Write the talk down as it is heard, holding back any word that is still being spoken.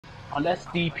Unless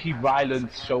DP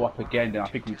Rylands show up again, then I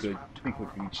think we could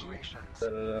reach you.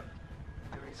 The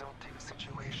resulting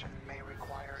situation may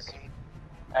require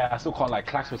I still can't like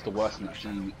Clax was the worst in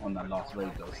actually on that last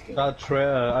raid though. Still. That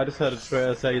traitor, I just heard a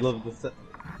traitor say he loved the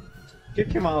kick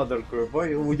him out of their group.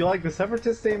 Boy, would you like the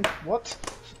separatist team? What?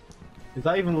 Is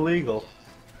that even legal?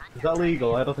 Is that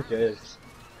legal? I don't think it is.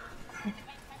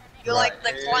 You like the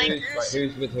clankers?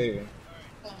 Who's with who?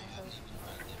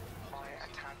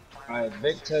 Alright,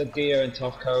 Victor, Dia, and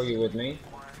Tofco, you with me?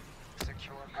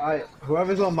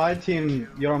 Whoever's on my team,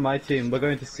 you're on my team. We're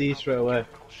going to C straight away.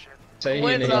 Say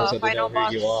your name so they know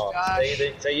who you are. Gosh.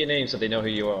 Say your name so they know who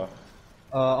you are.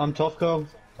 I'm Tofco.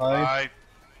 Hi. Hi.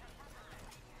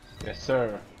 Yes,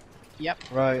 sir. Yep.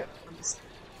 Right.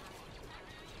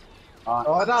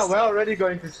 Oh no, we're already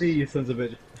going to see you sons of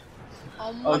bitch.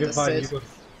 Okay, fine.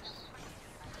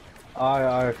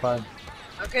 Alright, fine.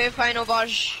 Okay, final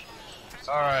boss.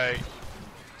 Alright.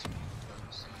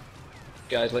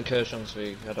 Guys, let Kirsch on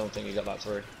speak. I don't think he got that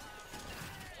through.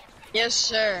 Yes,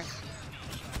 sir.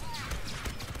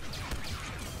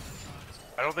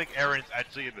 I don't think Aaron's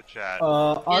actually in the chat.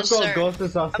 I've Yes, got sir. Ghost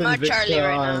Assassin, I'm at Victor, Charlie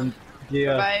right now. and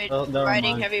yeah,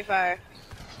 Riding heavy fire.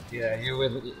 Yeah, you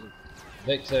with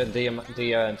Victor, Dia,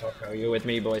 and Tofco. You're with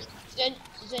me, boys.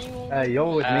 Is anyone? Hey,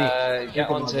 you're with me. Get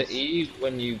onto E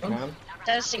when you can.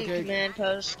 Testing command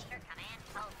post.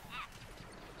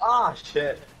 Ah,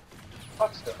 shit.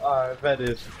 That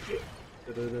is.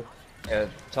 Yeah,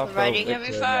 Tofco, Riding Victor,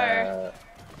 heavy fire.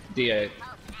 Dia, you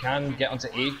can get onto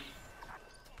E.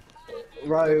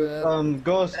 Right,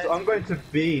 Ghost, I'm going to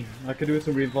B. I could do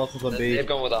some reinforcements on B. They've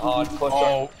gone with a hard push.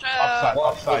 Oh,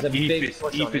 upside. There's a big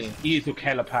push on E is with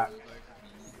Keller Pack.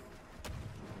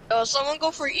 Oh, someone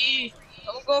go for E.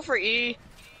 Someone go for E.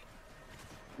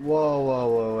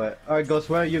 Whoa, wait. Alright, Ghost,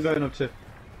 where are you going up to?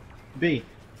 B.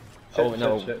 Oh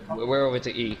no, Shit. we're over to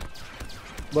E.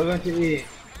 We're going to E.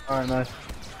 Alright, nice.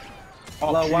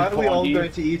 Oh, Like, why are we all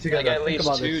going to E We're together? gonna get at Think least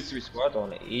about 2 this. through squad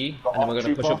on E, and then we're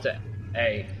gonna push up to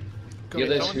A. The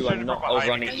others who are not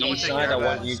over on the E side, I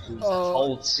want you to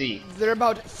hold C. There are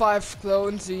about 5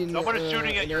 clones in. Someone is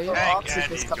shooting at your in A. tank Ox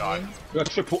and is he's coming gone. We got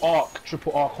triple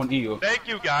arc on E. Thank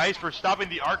you guys for stopping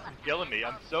the arc from killing me.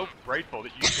 I'm so grateful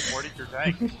that you supported your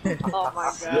tank. Oh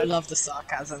my I god. love the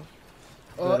sarcasm.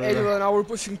 Anyway, now we're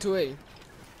pushing to A.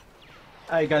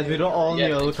 Hey guys, we don't all need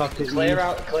to look after Clear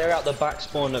E. out the back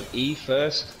spawn of E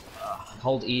first.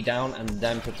 Hold E down and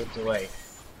then push up to A.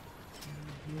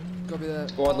 Copy that.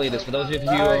 Squad leaders, for those of you who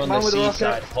are on man the with C the rocket.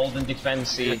 side, hold and defend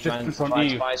C and try and just on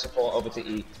provide E. spy support over to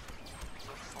E.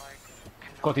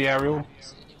 Got the aerial.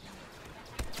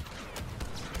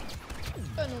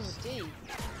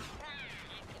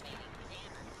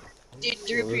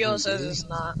 D3PO says it's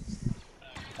not.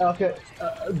 Okay,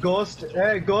 Ghost,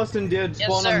 hey, Ghost and Dead, Yes,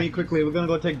 spawn sir. on me quickly. We're gonna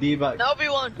go take D back. No,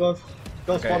 B1. Ghost,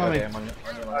 spawn on me. I'm on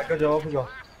your Alright, good job, go.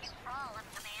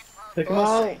 Take him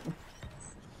out.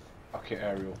 Okay,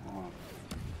 aerial.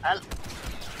 I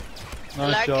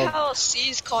Nice like job. how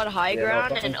C's called high Yeah,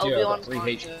 ground that and one's zero, Obi-Wan that's 3 called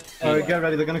H. Alright, get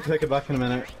ready. They're gonna take it back in a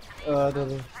minute.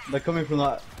 They're coming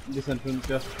from this entrance,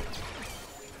 yeah.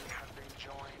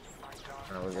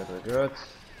 Oh, we're good.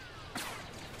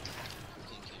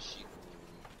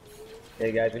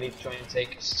 Okay guys, we need to try and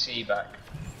take C back.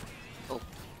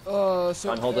 So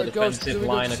Try and hold a Ghost, do defensive we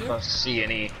go line to C? across C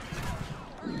and E.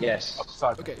 Yes.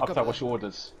 Upside. Okay, Upside. copy. What's your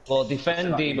orders? Well,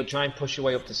 defend D, but try and push your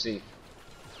way up to C.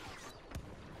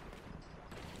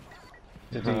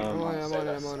 I'm on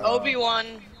it. Obi-Wan.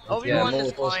 Yeah, Obi-Wan is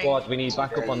multiple flying. squads, we need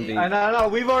backup on D. No,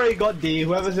 we've already got D.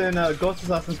 Whoever's in Ghost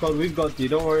Assassin squad, we've got D.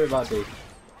 Don't worry about D.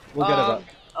 We'll get it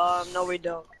back. No we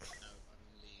don't.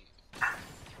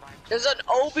 There's an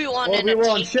Obi-Wan and a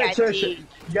Obi-Wan, tank at shit. D.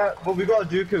 Yeah, but we got a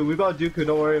Dooku.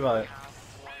 Don't worry about it.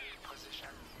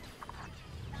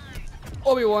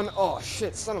 Obi-Wan. Oh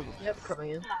shit, son of a. Yep, coming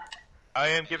in. I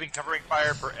am giving covering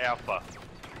fire for Alpha.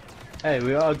 Hey,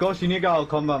 Ghost, you need to get out of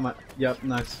combat, man. Yep,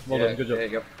 nice. Well done, good job. There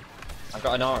you go. I've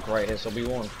got an arc right here, so we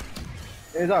won.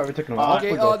 Is that we're taking a while?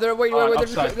 Okay,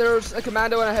 wait, there's a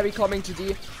commando and a heavy coming to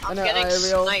D. I'm And a getting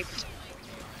aerial. sniped.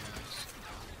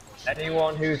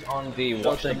 Anyone who's on D,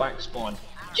 watch the back spawn.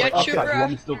 Jet Upside. Trooper You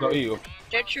want me to still got E?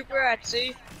 Jet Trooper at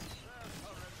C.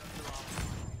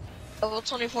 Level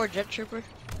 24 Jet Trooper.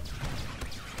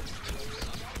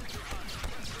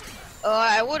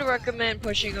 I would recommend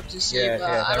pushing up to C, Yeah, but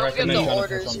yeah, I I don't give recommend the trying to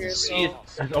orders push on here, to so...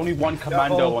 There's only one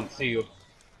commando on C. you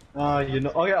know.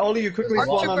 Okay, Ollie, you quickly Arc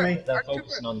spawn on Trooper. me. They're Arc Trooper.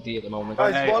 focusing on D at the moment.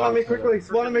 Guys, Hey, spawn on me Arc Trooper. quickly.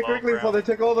 Spawn on me quickly before they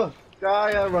take over.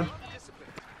 Yeah, run.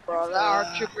 Bro, that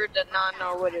Arc Trooper did not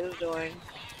know what he was doing.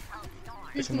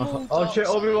 Oh shit,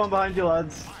 Obi-Wan behind you,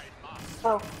 lads.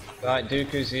 Oh. Right,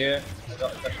 Dooku's here.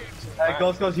 Hey,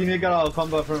 Ghost, you need to get out of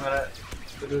combat for a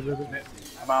minute.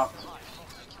 I'm out.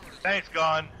 Thanks,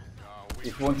 gone.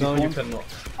 If you want No, to you spawn, cannot.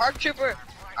 Arc Trooper!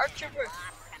 Arc Trooper!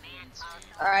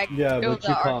 Alright, Yeah, kill but the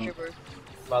you Arc can't. Trooper.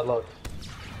 Bad luck.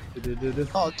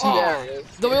 Oh,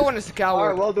 the real one is the coward.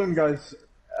 Alright, well done, guys.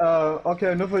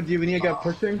 Okay, enough of you. We need to get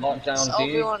pushing. Lock down D,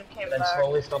 Obi-Wan came then back.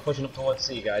 slowly start pushing up towards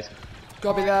C, guys.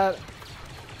 Copy that.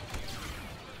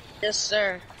 Yes,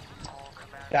 sir.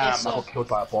 damn, Yes, I got killed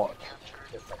by a bot.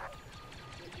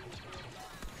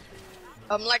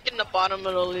 I'm like in the bottom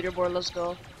of the leaderboard, let's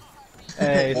go.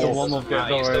 Hey, it's a warm-up game,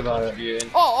 don't worry about it. Contributing.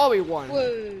 Oh, we won.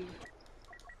 Woo!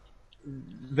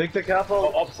 Victor,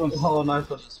 careful. Oh, nice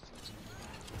one.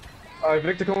 Alright,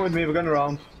 Victor, come with me. We're going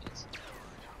around.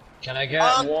 Can I get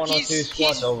one or two he's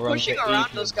squads over on pushing to around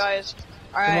E? those guys.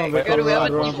 Come Alright, on, good, Victor, we have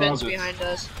a run, defense run. behind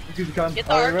us. You can. Get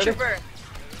the Are you Arc ready? Trooper!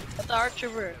 Get the Arc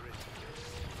Trooper!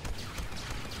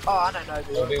 Oh, I don't know,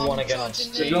 dude. Obi-Wan again on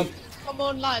C. Jump. Come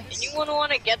on, lads. Anyone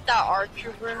wanna get that Arc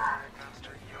Trooper?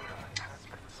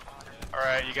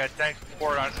 Alright, you got tank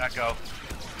support on Echo.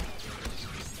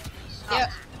 Yeah.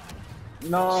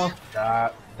 No.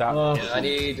 That. Oh. I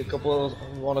need a couple,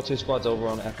 one or two squads over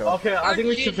on Echo. Okay, I think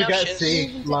we should forget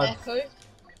C, lads.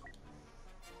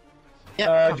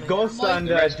 Ghost and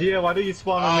Gia, why do you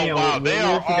spawn on me? Oh, wow, they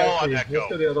are all on C. Echo. Let's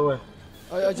go the other way.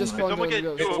 I just Did found someone get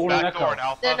those. to all a on backdoor Echo. in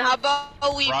Alpha? Then how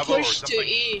about we Bravo or push to something?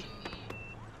 E?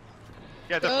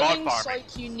 Yeah, the Sterling, bot farm.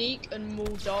 Psych Unique, and Maul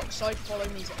Dark Side follow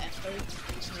me to Echo.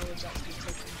 Because no one's actually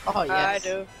taking. Oh, yeah. I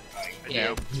do.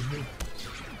 Yeah.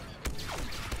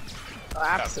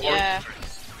 Absolutely. Yeah.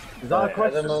 Is that a At the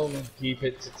question? moment, keep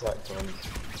it to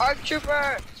Theclon. Arc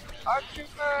Trooper! Arc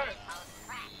Trooper!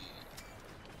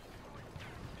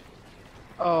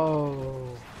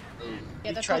 Oh.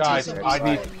 Yeah, that's Guys, I need.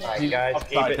 Alright, guys,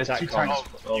 keep Upside, it there's two Theclon. tanks.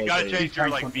 Oh, you gotta Always. change your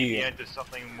like Tanks on E. BDN to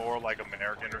something more like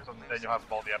American or something, then you'll have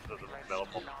all the episodes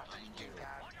available.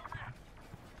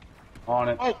 On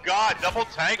it. Oh god, double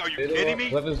tank? Are you kidding me?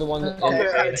 Whoever's the one that...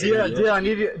 Okay, Gia, I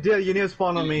need you. Gia, you need to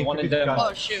spawn on me. One if of you them, can.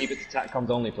 Oh, shoot. keep it to Taccoms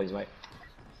only, please, mate.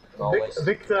 Always.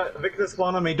 Victor,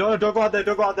 spawn on me. Don't go out there.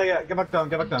 Don't go out there yet. Get back down.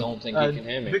 Get back down. Don't think he can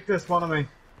hear me. Victor, spawn on me.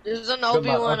 There's an Good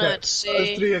man. Obi-Wan Okay. at Us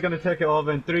C. three are gonna take it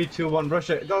over in 3, 2, 1. Rush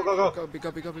it. Go, go, go. Copy.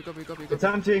 It's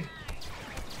empty.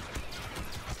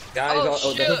 Guys, Oh, those,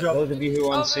 shoot. those of you who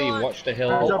are on C, Obi-Wan. watch the hill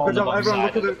Good job, on good the job. back Everyone side.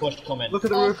 look at There's it. a push coming. Look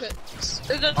at the roof. Okay.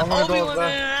 There's an I'm gonna go Obi-Wan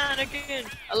there. and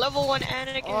Anakin. A level 1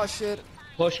 Anakin. Oh shit.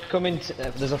 Push coming to,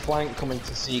 there's a flank coming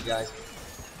to C, guys.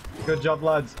 Good job,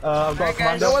 lads. I've got a Alright, guys.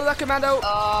 commando. No one left commando.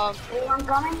 I'm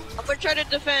gonna try to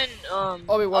defend,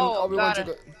 Obi-Wan got took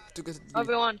it. it.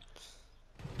 Obi-Wan.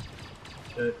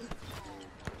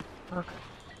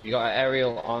 You got an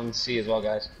aerial on C as well,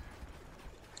 guys.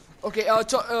 Okay,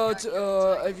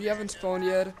 if you haven't spawned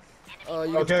yet,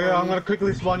 you Okay, I'm gonna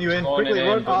quickly spawn you in. Spawning Quickly in,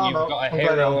 run. but you've no. got a I'm glad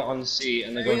hero I'm- on C,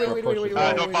 and they're going for a Wait, push. wait, as wait,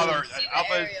 well. Don't bother.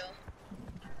 Alpha is...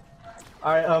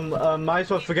 Alright, might as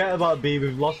well forget about B.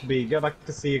 We've lost B. Get back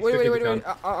to C. as quick as you Wait. can.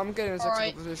 I'm getting a tactical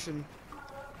Alright. position.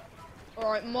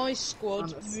 Alright, my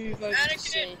squad move over to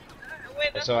C. Anakin. Wait,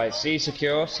 It's alright, C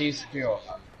secure, C secure.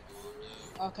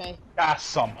 Okay. That's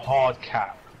some hard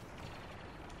cap.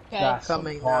 Okay. That's some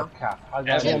hard cap.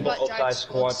 Everyone but Blackjack upside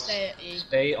squad, squads, stay at E.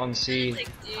 stay on C, and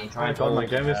Oh try my and god, my hold,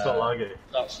 game is so laggy.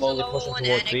 start slowly level pushing 1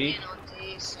 towards B, Anakin on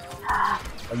D, so...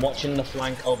 and watching the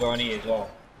flank over on E as well.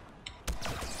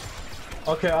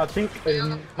 Okay, I think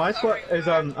my squad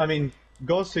is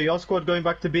Ghost, your squad going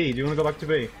back to B. Do you want to go back to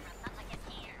B?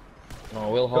 No,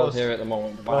 we'll hold Ghost. here at the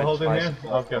moment. We'll hold in here?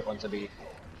 Okay. To B.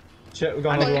 Shit, we're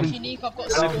going Alright, to one. Unique, I've got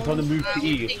Anakin's on the spawn. move to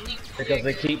E. Because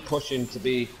they keep pushing to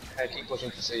B, keep pushing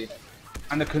to C.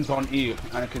 Anakin's on E.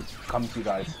 Anakin's coming to you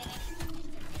guys.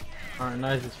 Alright,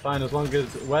 nice, it's fine as long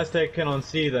as we're taking on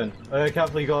C then.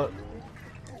 Careful, you got.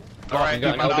 Alright, you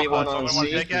got keep an Obi-Wan Alpha, on so we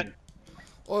C. want to take it.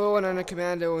 Obi-Wan and a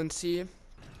commando in C.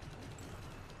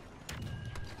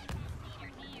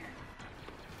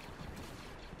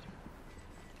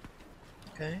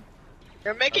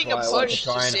 They're making a That's why I want to push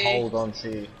to try and C. hold on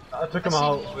C. I took him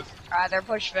out. Their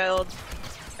push failed.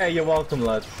 Hey, you're welcome,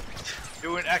 lads.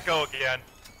 Do an Echo again.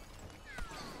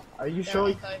 Are you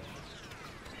sure?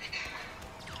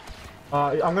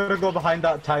 I'm gonna go behind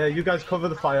that tire. You guys cover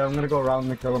the fire. I'm gonna go around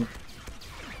and kill him.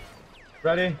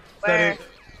 Ready? Where? Steady.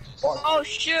 Oh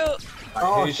shoot!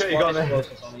 Oh Whose shit, you squad got is me.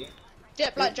 closest on E?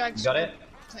 Get Blackjack You got it?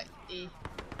 protect E.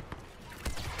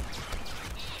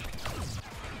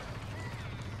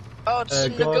 Oh, it's a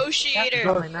Ghost. negotiator.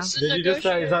 Ghost, It's a did you just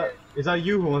say, negotiator. is that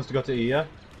you who wants to go to E, yeah?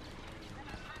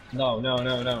 No.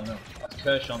 That's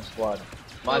Kershon's squad.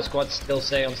 My squad still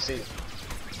stay on C.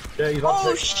 Yeah, he's on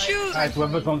Oh six. shoot! Guys,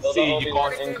 whoever's on Got C, the you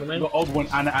got Obi-Wan incoming. the old one.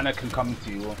 Anna can come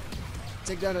to you.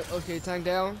 Take down. Okay, tank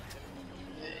down.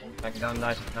 Back down,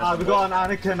 nice. I've got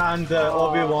an Anakin and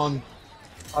Obi-Wan.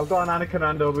 I've got an Anakin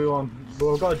and Obi-Wan.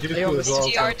 But we've got a Dooku as well.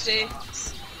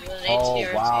 ATRT.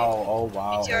 Oh wow! Oh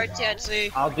wow! ATRT at sea.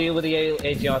 I'll deal with the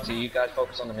ATRT, you guys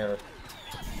focus on the hero.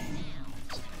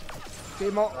 Okay,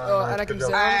 Anakin's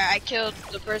down. I killed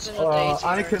the person with the ATRT.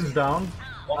 Anakin's down.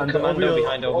 One And commando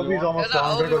behind Obi's Obi-Wan. almost down.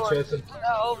 I'm gonna go chase him.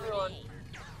 Obi-Wan.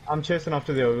 I'm chasing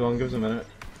after the Obi-Wan. Give us a minute.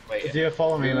 Wait, Dia,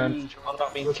 follow me, man. I'm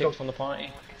not being kicked from the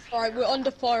party. Alright, we're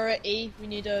under fire at E. We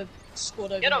need a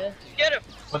squad over Get him! here. Get him!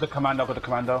 Got the commando. Got the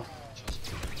commando.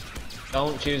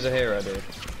 Don't choose a hero, dude.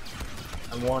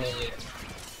 I'm warning you.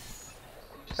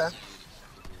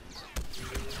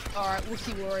 Alright,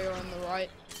 Wookiee Warrior on the right.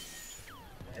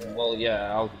 Well,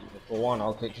 yeah, for one,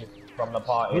 I'll kick you from the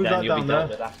party, Who's then that you'll be down dealt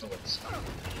there? with afterwards.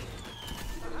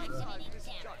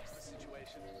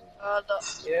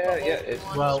 Yeah,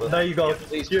 it's... Well, there you go.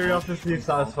 Please. Curiosity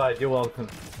satisfied. You're welcome.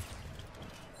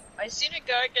 I seen a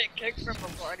guy get kicked from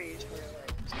a party.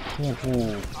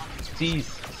 Ooh.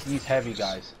 C's heavy,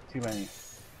 guys. Too many.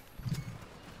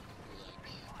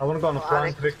 I wanna go on a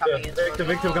flank, Victor. Victor,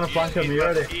 we're gonna flank him. You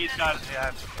ready? He's got,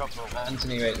 yeah, go for it.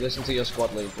 Anthony, wait, listen to your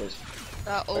squad lead, please.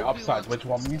 Wait, upside. Which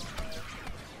one?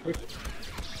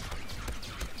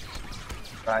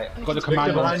 Right, Got the Victor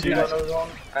commando. behind you. Got another one.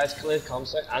 guys, clear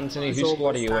concept. Anthony, whose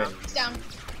squad are you in? He's down.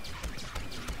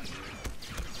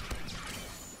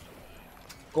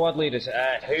 Squad leaders,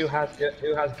 who has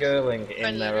Girling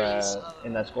in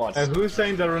their squad? Who's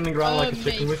saying they're running around like a Me.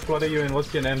 chicken? Which squad are you in?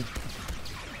 What's your name?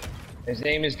 His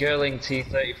name is Girling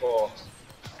T34.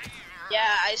 Yeah,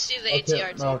 I see the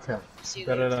Okay. ATRT. Okay. See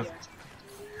Got the it. ATRT.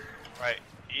 Right,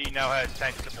 he now has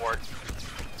tank support.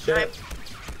 Shit.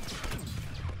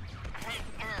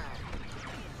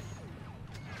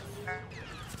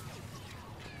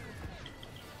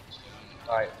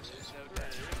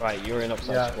 Right, you're in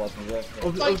upside Yeah.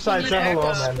 squad. Upside, say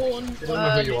hello, man. Spawn. You don't know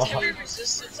who you are. Heavy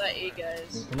resistance at E,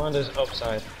 guys. Commander's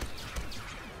upside.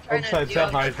 Upside, say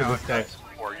hi to Now this guy.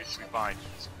 support, you should be fine.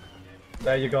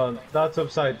 There you go. That's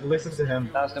upside. Listen to him.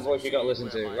 That's the voice you got to listen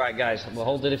to. Right, guys, we'll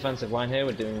hold the defensive line here.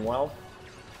 We're doing well.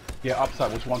 Yeah,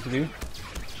 upside. Which one to do?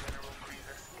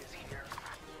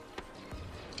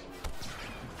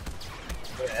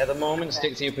 At the moment,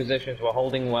 stick to your positions. We're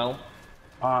holding well.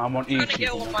 I'm on E. I'm trying to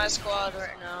get with my squad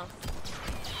right now.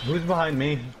 Who's behind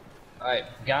me? Alright,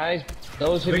 guys,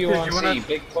 those of Victor, you on do you wanna- C,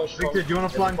 big push. Victor, do you wanna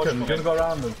flank him? Do you wanna go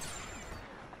around him?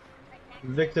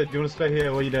 Victor, do you wanna stay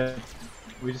here? What are you doing?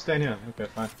 We just staying here? Okay,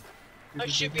 fine. Oh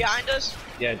shoot, behind us?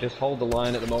 Yeah, just hold the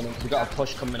line at the moment. We've got a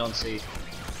push coming on C.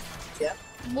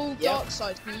 Move dark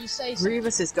side, can you say something?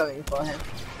 Grievous is going for him.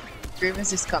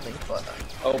 Grievous is coming for them.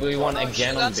 Obi-Wan Oh, again shoot,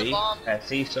 on that's a B. bomb.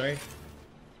 C, sorry.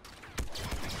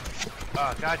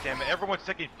 Oh, god damn it, everyone's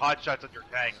taking pot shots at your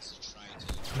tanks.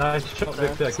 Nice shot,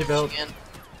 Victor. Keep it up. Again.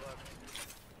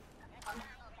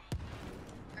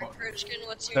 Alright, Kurchkin,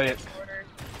 what's Say your it. next order?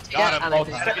 Got him, and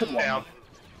both I seconds down.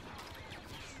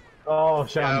 Oh,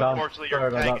 shit, I'm Yeah, down. unfortunately, Sorry your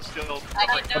about tank that. is still I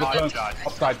like get pot down. shots.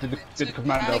 Upside. Did the I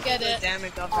commando. get it.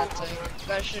 Damage off that thing. You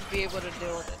guys should be able to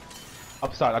deal with it.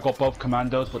 Upside. I got both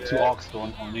commandos, but two arcs still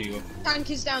on you.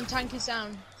 Tank is down, tank is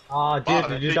down. Ah, Wow, did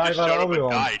that you thing die just by showed up and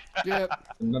Obi-Wan? died. Yep.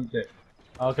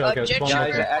 Okay. Okay, Jet spawn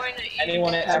Guys, okay. point at E.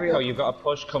 anyone at Echo, you've got a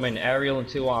push coming. Aerial and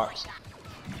two arcs.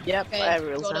 Yep, Okay,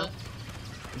 Ariel's got now.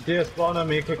 it. Dear, spawn on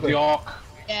me quickly. The arc.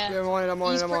 Yeah. Yeah, I'm on it, I'm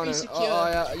on He's it, I'm on pretty it. secure. Oh,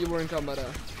 yeah, you were in combat there.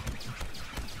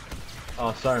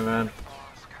 Oh, sorry, man.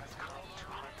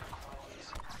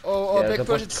 Oh, Yeah, big there's a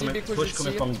push at C, big push push at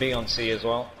coming C. from B on C as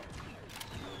well.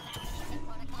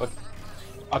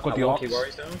 I got the Wookiee arcs.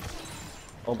 Warriors down.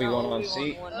 Obi-Wan on C,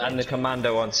 Obi-Wan. and the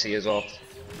Commando on C as well.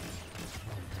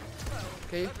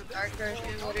 Okay. Alright,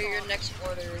 Kurchkin, what are your next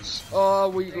orders? Oh,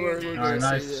 we're Alright, gonna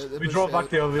nice. see the We push drove back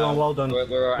the Obi-Wan, well done. We're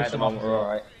alright Push at the them off. moment, we're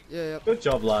alright. Yeah, yeah. Good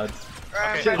job, lads.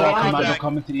 Alright, Okay, Well, our commando tank-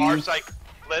 coming to our you. site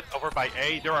split over by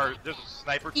A. There's a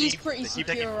sniper team. He's pretty They keep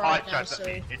secure taking right pot now, shots at so-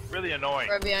 me. It's really annoying.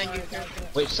 right behind you,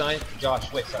 Kurchkin. Which side?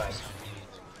 Josh, which side?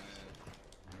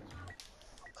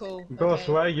 Cool. Ghost,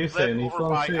 okay. where are you Split saying? He's over on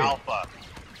by C. Alpha.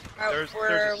 Alright, There's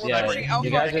we're Yeah, pushing Alpha.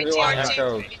 you guys are doing ATRT.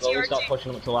 Echo. Slowly stop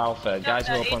pushing up to Alpha. Guys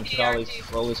who are up on Charlie, ATRT.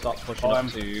 slowly stop pushing up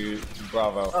to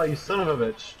Bravo. Oh, you son of a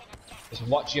bitch. Just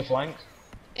watch your flank.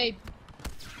 Hey,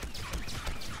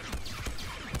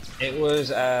 It was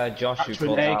Josh who Capturing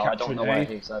pulled A, out. I don't know capturing what A.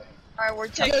 he said. Alright, we're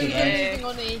go, taking go, A. moving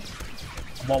on E.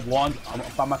 I'm on one. I'm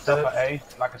by myself at A,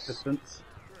 like assistance.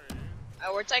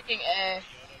 We're taking A.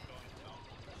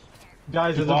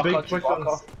 Guys, there's a Chewbacca, big push on.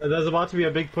 Chewbacca. There's about to be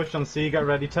a big push on C. Get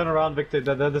ready. Turn around, Victor.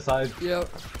 They're the other side. Yep.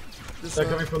 They're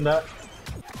coming from that.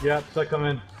 Yep, they're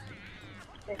coming.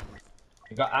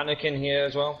 You got Anakin here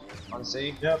as well, on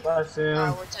C. Yep, I see him.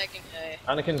 Alright, we're taking A.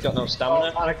 Anakin's got no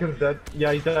stamina. Anakin's dead.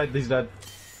 Yeah, he's dead. He's dead.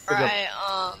 Good job.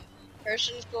 Alright,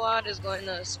 Persian squad is going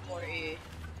to support E.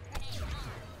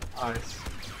 Nice.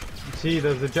 You see,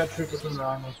 there's a jet trooper coming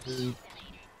around us.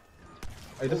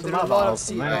 Hey, this is There's not a lot bad. of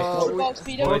C. Man.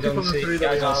 Speedo. Guys on C,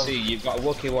 guys on C. You've got a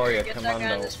Wookiee warrior Get that guy in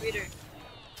commando. the speeder.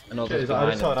 Another I just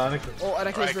behind saw him. Anakin. Oh, Anakin's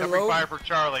Alright, very covering low. fire for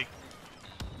Charlie.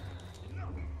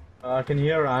 I can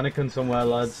hear Anakin somewhere,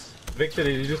 lads. Victor,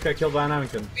 did you just get killed by an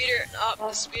Anakin?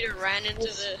 The speeder ran into the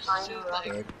suit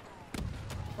thing.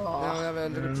 Now we have it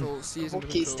under control. C is under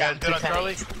Wookiees control. Guys good on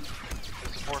Charlie?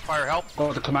 Support fire help.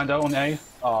 Got the commando on A.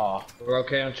 Ah, We're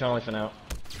okay on Charlie for now.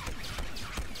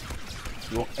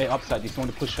 you want A upside. If you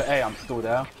want to push for A, I'm still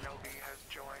there. Kenobi has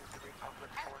joined the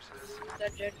Republic forces.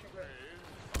 That jet trooper.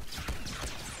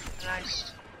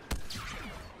 Nice.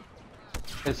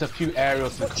 There's a few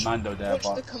aerials and commando there, Watch the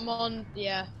but command,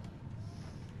 yeah.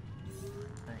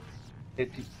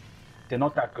 they're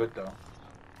not that good though.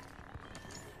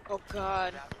 Oh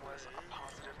god. That was a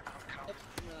positive outcome.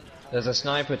 There's a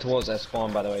sniper towards their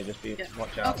spawn, by the way. Just be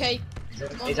watch out. Okay.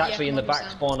 He's actually in the back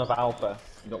spawn of Alpha.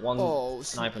 You got one Oh,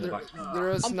 sniper in the back spawn. there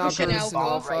are I'm pushing snipers in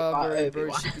Alpha. Alpha,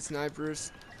 very cheeky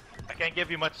snipers. I can't give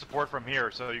you much support from here,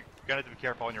 so you're gonna have to be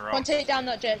careful on your Come on, own. take down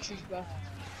that jet trooper.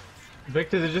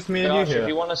 Victor, there's just me and you Josh, if here.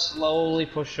 you want to slowly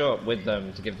push up with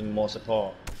them to give them more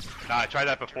support. Nah, I tried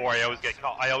that before. I always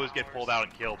get pulled out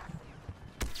and killed.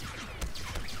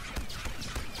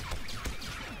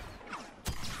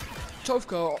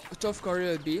 Tough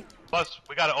Korea B. Plus,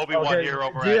 we got an Obi-Wan here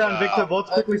over Gia at. and Victor both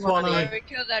quickly spawn on Yeah, me. we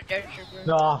killed that jet trooper.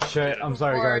 Oh shit, I'm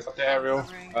sorry guys. The aerial.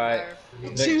 Alright,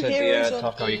 Victor, heroes on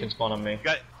Topco, B. you can spawn on me. You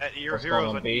got your I'll spawn heroes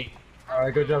on on B.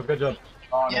 Alright, good job, good job.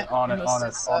 On Yeah, it, on it, almost on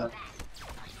it, so. on it.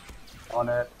 On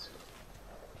it.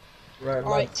 Right,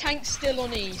 Alright, tank's still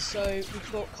on E, so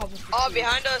we've got cover for Oh, two.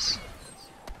 behind us.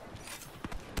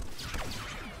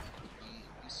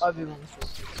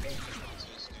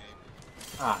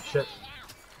 Ah shit.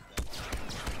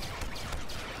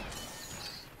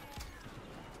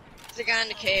 There's a guy in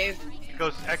the cave.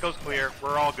 Echo's clear.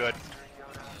 We're all good.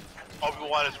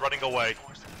 Obi-Wan is running away.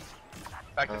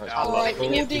 Back to Alright, Alpha. Alright,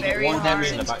 Making it boarding. very One hard. enemy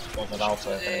in the back spawn of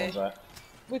Alpha if anyone's there.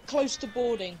 We're close to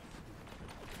boarding.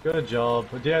 Good job.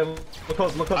 Yeah, look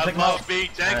up, I take him out. love B.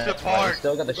 Tank Right, support.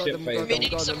 still got the Got ship them, phase. got them.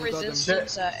 Meeting some got them.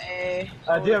 resistance at A.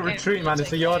 Yeah, retreat, man.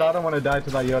 It's a Yoda. I don't want to die to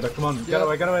that Yoda. Come on, get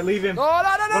away, leave him.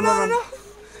 Oh, no.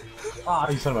 Ah,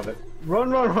 you son of a bitch.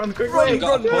 Run, quickly. You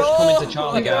got push coming to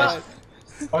Charlie, guys.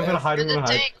 I'm gonna hide, I'm The gonna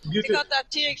hide. tank. You Pick two, out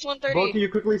that TX-130. both of you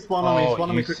quickly spawn on me, spawn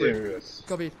on me quickly. Serious?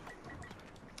 Copy.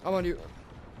 I'm on you.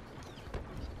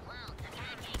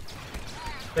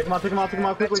 Take him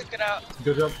out quickly. Took it out.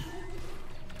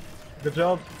 Good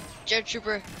job. Jet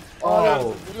trooper.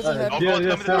 Oh, Obi-Wan's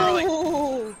coming to Charlie.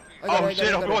 Oh, Oh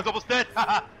shit, Obi-Wan's almost dead.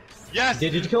 Yes.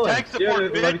 Did you kill him? Tank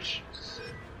support, Yeah, bitch.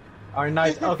 Alright,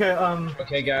 nice. Okay,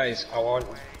 Okay, guys, I want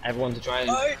everyone to try and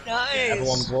Oh, nice.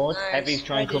 everyone board. Nice. Heavies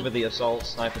try and Ready. cover the assault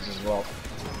snipers as well.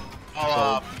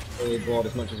 Oh, Fully board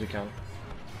as much as we can.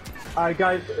 alright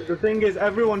guys, the thing is,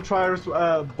 everyone tries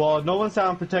board. No one's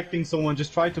out protecting someone,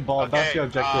 just try to board. That's your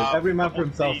objective. Every man for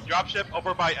himself. The dropship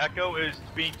over by Echo is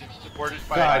being supported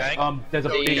by a Guys, tank. there's a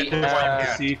So we big get to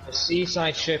one sea. The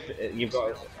seaside ship, you've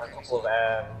got a couple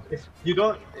of If you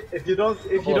don't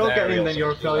get in, then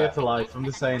you're a failure to life. I'm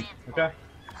just saying. Okay.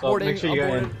 So Boarding, make sure you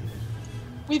get in.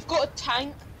 we've got a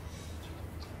tank.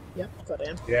 Yep, got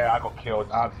in. Yeah, I got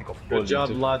killed. I actually got bullied. Good job,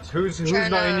 lads. Who's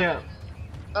Trying not in to- yet?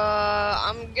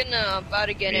 I'm about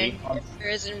to get in. Me? If there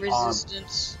isn't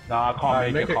resistance. Nah, I can't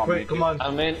Alright, make make it can't quick. make Come on.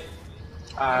 I'm in.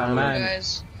 Ah man,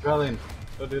 Guys, Drellin,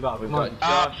 go do that. We've Come on.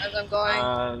 got Josh as I'm going.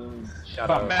 and But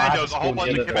Shadow. I had to Commandos, a whole spawn bunch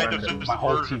in of at commandos random. just My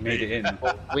whole murdered team made me. it in.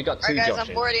 We got two Alright guys, I'm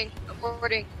Joshes. boarding. I'm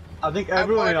boarding. I think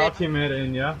everyone in our boarded. team made it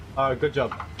in. Yeah. Alright, good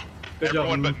job. Good job.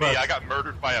 Everyone I'm but me. impressed. I got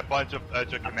murdered by a bunch of Apart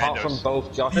from commandos.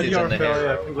 both Joshes You're and a the failure.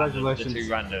 hero, the Congratulations. two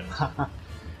randoms.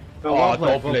 No, Oh, well played, don't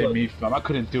well blame played. me, fam. I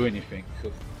couldn't do anything.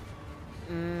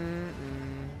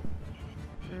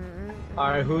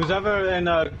 Alright, who's ever in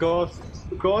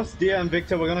Ghost, Dia, and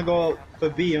Victor, we're gonna go for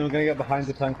B and we're gonna get behind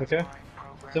the tank, okay?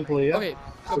 Simply, yeah? Okay.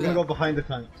 We're gonna go behind the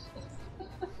tank.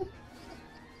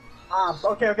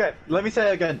 Okay. Let me say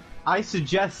it again. I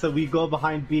suggest that we go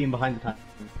behind B and behind the tank.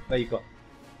 There you go.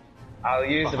 I'll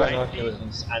use the Right.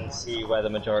 binoculars and see where the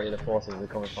majority of the forces are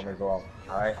coming from as well.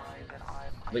 Alright?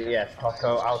 But yes,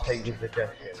 Taco, I'll take your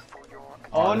suggestion.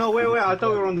 Oh no, wait, I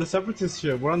thought we were on the separatist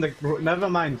ship. We're on the. Never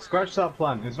mind, scratch that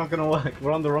plan. It's not gonna work.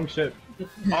 We're on the wrong ship.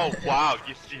 Oh wow,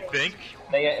 you think?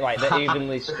 They're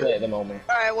evenly split at the moment.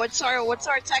 Alright, what's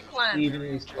our tech plan?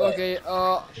 Evenly split. Okay,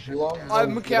 If you want,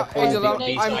 I'm, we'll get a full Angel,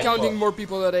 B I'm side counting book. more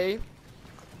people at A.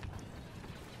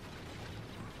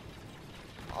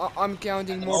 I'm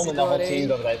counting At the more moment, the people whole at team's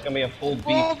A. over there. It's gonna be a full B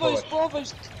Bravo's, push.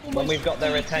 Bravo's When almost we've got their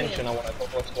fully attention, I clear. want a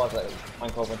couple of squads that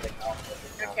flank over and take out.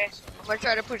 Okay, I'm gonna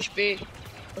try to push B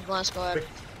with my squad.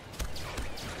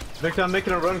 Victor, I'm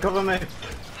making a run. Cover me.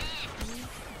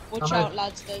 Watch out,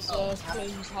 lads. There's clones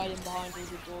hiding behind all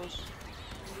the doors.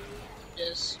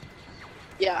 Yes.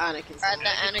 Yeah, Anakin's Alright,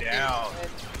 the Anakin.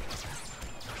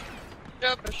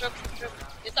 Down. Push up.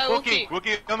 Get that Wookie, Wookie.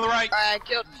 Wookie on the right. Alright,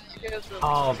 killed him.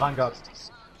 Oh, Vanguard.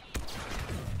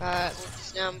 Alright,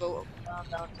 Wookie's down, but I'm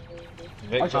down to the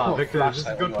Victor, Oh, Victor, is this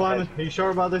a good plan? Are you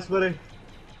sure about this, buddy?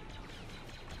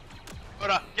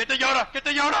 Yoda, get the Yoda, get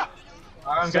the Yoda.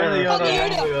 I'm getting the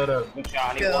Yoda. Victor,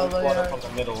 I need one squad up from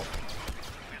the middle.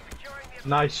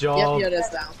 Nice Yep, job. Yoda's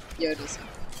down. Yoda's down.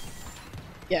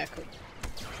 Yeah, cool.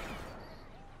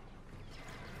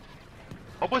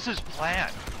 What was his plan?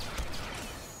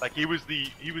 Like he was the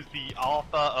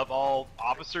alpha of all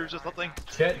officers or something?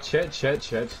 Shit.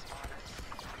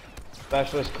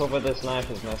 Specialist, cover the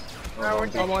sniper's nest.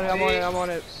 I'm on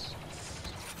it.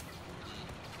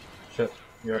 Shit.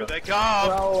 Here Yoda. they They're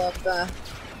come! all up there.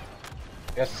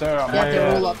 Yes, sir. I'm Yeah, right they're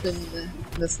here. all up in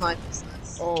the sniper's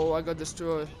nest. Oh, I got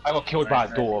destroyed. I got killed by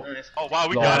a door. Oh wow,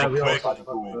 we No, got we it all quick! got it.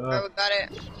 Alright, we got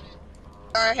it.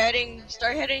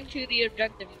 Start heading to the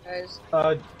objective, guys.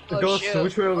 Ghost, shit.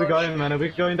 which way are we going, man? Are we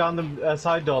going down the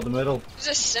side door, the middle? There's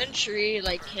a sentry,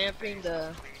 like, camping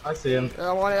the... I see him.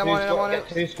 I'm on it.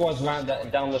 Two squads down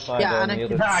the side Yeah, door and the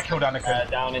Anakin. other I killed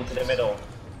Anakin. down into the middle.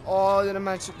 Oh, I didn't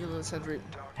manage to kill the sentry.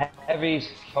 Heavy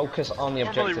focus on the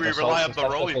Normally objective. we rely on assaults the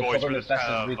and Rolly specialists will boys cover for as this best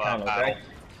kind as we of can, battle. okay?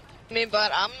 I mean,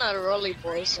 but I'm not a rolly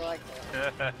boy, so I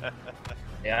can...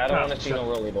 Yeah, I don't want to see no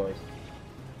Rolly boys.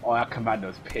 Oh, our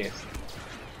commando's pissed.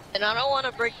 And I don't want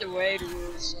to break the raid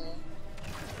rules, so...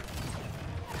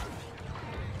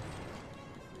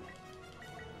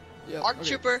 Yeah. Arc okay.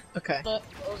 Trooper! Okay.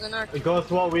 Was an Arc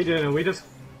Ghost, what we did, and we just...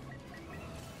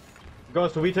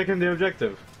 Ghost, are we taking the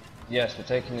objective? Yes, we're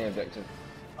taking the objective.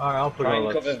 Alright, I'll Try and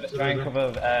forget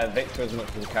cover Victor as much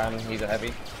as we can. He's a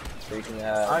heavy. So you can,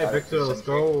 Alright, Victor, let's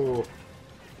go.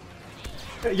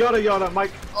 Hey, Yoda,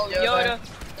 Mike. Oh, Yoda!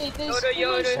 Hey, there's Yoda.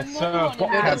 almost Yes, another sir.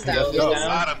 one in Yoda's there. down.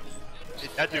 Got him!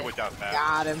 That dude went down fast.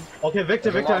 Got him. Okay,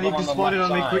 Victor, There's I a lot need of you them on spawn in the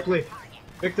on me left quickly.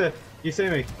 Victor, you see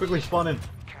me? Quickly spawn in.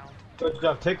 Good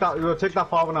job, take that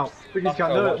far one out. Quick as you can,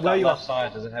 no, where you left are.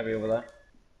 side, there's a heavy over there.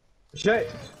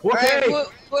 Shit! Alright, Okay!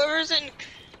 whoever's in...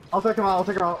 I'll take him out.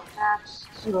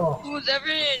 Who's ever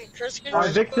in Chris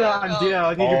Alright, Victor and Dia,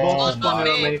 I need you both to spawn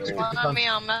in on me. Spawn on me,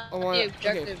 I'm at I'm on the it. Okay.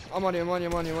 objective. I'm on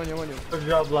you. Good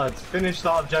job, lads. Finish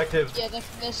that objective. Yeah,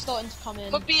 they're starting to come in.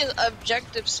 I'm gonna be an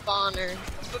objective spawner.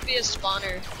 I'm gonna be a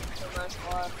spawner for my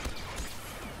squad.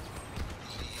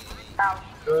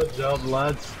 Good job,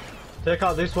 lads. Take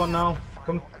out this one now.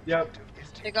 Come, yep.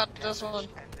 They got this one.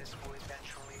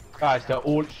 Guys, they're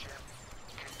all...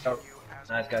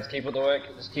 Nice guys, keep up the work.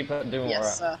 Just keep doing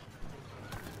Yes, what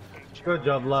Good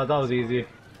job, lad. That was easy. It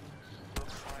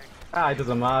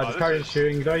doesn't matter. Just this carry on is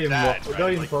shooting. Don't even sad, don't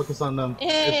right? even focus on them.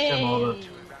 Just Hey. come over.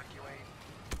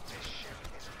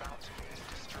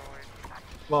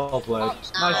 Well played.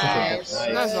 Nice and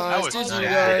simple. Nice. Nice, That was GG sad.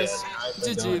 guys.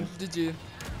 Nicely done. GG.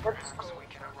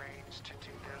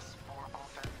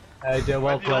 Hey, Joe,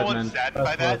 well Am I the only played, one man. saddened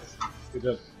by First that? place.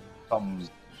 Good job.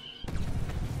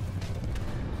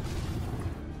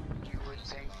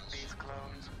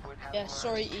 Yeah,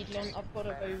 sorry, Edlon, I've got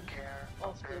to go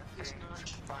after this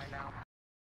match.